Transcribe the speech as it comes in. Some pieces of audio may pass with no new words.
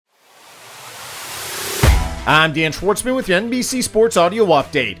I'm Dan Schwartzman with your NBC Sports Audio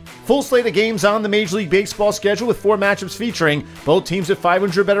Update. Full slate of games on the Major League Baseball schedule with 4 matchups featuring both teams with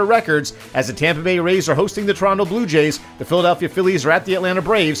 500 better records, as the Tampa Bay Rays are hosting the Toronto Blue Jays, the Philadelphia Phillies are at the Atlanta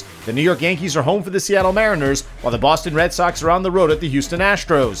Braves, the New York Yankees are home for the Seattle Mariners, while the Boston Red Sox are on the road at the Houston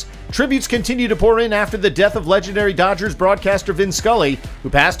Astros. Tributes continue to pour in after the death of legendary Dodgers broadcaster Vin Scully, who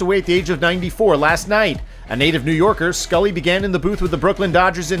passed away at the age of 94 last night. A native New Yorker, Scully began in the booth with the Brooklyn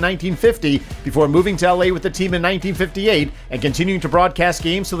Dodgers in 1950 before moving to LA with the team in 1958 and continuing to broadcast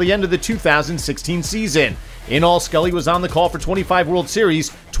games till the end of the 2016 season. In all, Scully was on the call for 25 World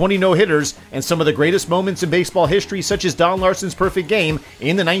Series, 20 no-hitters, and some of the greatest moments in baseball history, such as Don Larson's perfect game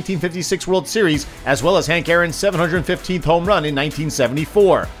in the 1956 World Series, as well as Hank Aaron's 715th home run in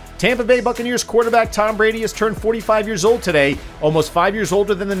 1974. Tampa Bay Buccaneers quarterback Tom Brady has turned 45 years old today, almost 5 years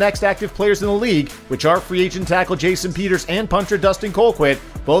older than the next active players in the league, which are free agent tackle Jason Peters and punter Dustin Colquitt,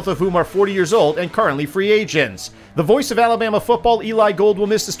 both of whom are 40 years old and currently free agents. The voice of Alabama football, Eli Gold, will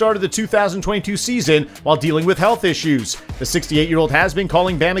miss the start of the 2022 season while dealing with health issues. The 68-year-old has been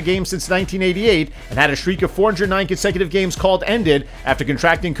calling Bama games since 1988 and had a streak of 409 consecutive games called ended after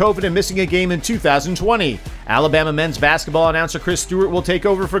contracting COVID and missing a game in 2020. Alabama men's basketball announcer Chris Stewart will take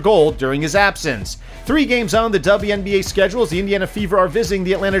over for Gold during his absence. 3 games on the WNBA schedule as the Indiana Fever are visiting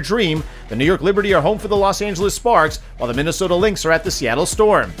the Atlanta Dream, the New York Liberty are home for the Los Angeles Sparks, while the Minnesota Lynx are at the Seattle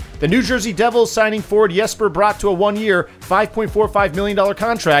Storm. The New Jersey Devils signing forward Jesper Bratt to a 1-year, $5.45 million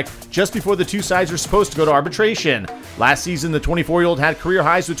contract just before the two sides were supposed to go to arbitration. Last season, the 24-year-old had career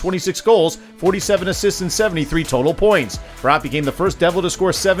highs with 26 goals, 47 assists, and 73 total points. Bratt became the first Devil to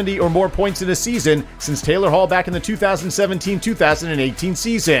score 70 or more points in a season since Taylor Hall back in the 2017-2018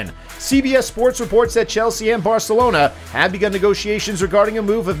 season. CBS Sports reports that Chelsea and Barcelona have begun negotiations regarding a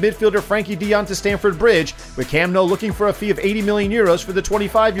move of midfielder Frankie de Jong to Stamford Bridge, with Camp Nou looking for a fee of €80 million for the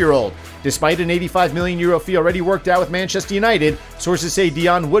 25-year-old. Despite an €85 million fee already worked out with Manchester United, sources say de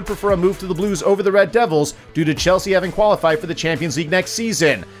Jong would prefer a move to the Blues over the Red Devils due to Chelsea having qualified for the Champions League next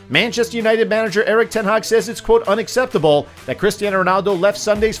season. Manchester United manager Erik ten Hag says it's, quote, unacceptable that Cristiano Ronaldo left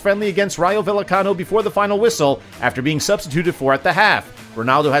Sunday's friendly against Rayo Vallecano before the final whistle after being substituted for at the half.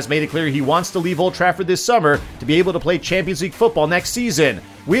 Ronaldo has made it clear he wants to leave Old Trafford this summer to be able to play Champions League football next season.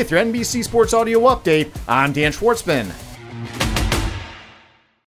 With your NBC Sports Audio Update, I'm Dan Schwartzman.